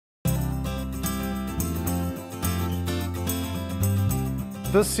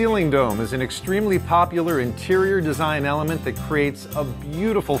The ceiling dome is an extremely popular interior design element that creates a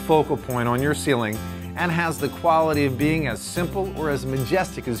beautiful focal point on your ceiling and has the quality of being as simple or as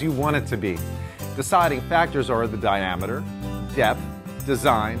majestic as you want it to be. Deciding factors are the diameter, depth,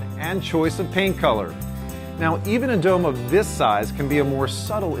 design, and choice of paint color. Now, even a dome of this size can be a more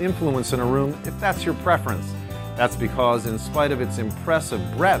subtle influence in a room if that's your preference. That's because, in spite of its impressive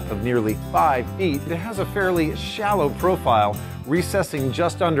breadth of nearly 5 feet, it has a fairly shallow profile, recessing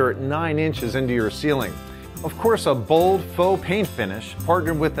just under 9 inches into your ceiling. Of course, a bold faux paint finish,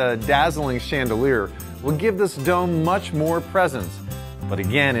 partnered with a dazzling chandelier, will give this dome much more presence. But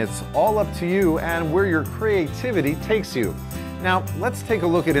again, it's all up to you and where your creativity takes you. Now, let's take a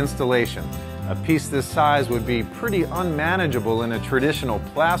look at installation. A piece this size would be pretty unmanageable in a traditional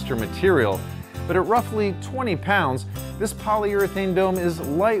plaster material, but at roughly 20 pounds, this polyurethane dome is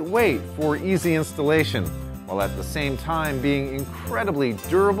lightweight for easy installation, while at the same time being incredibly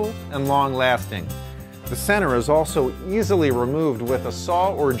durable and long-lasting. The center is also easily removed with a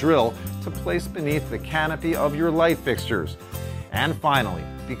saw or drill to place beneath the canopy of your light fixtures. And finally,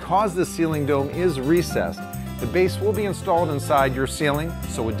 because the ceiling dome is recessed, the base will be installed inside your ceiling,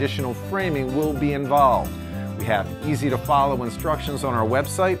 so additional framing will be involved. We have easy-to-follow instructions on our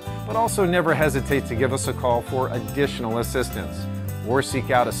website, but also never hesitate to give us a call for additional assistance, or seek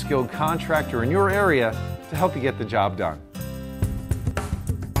out a skilled contractor in your area to help you get the job done.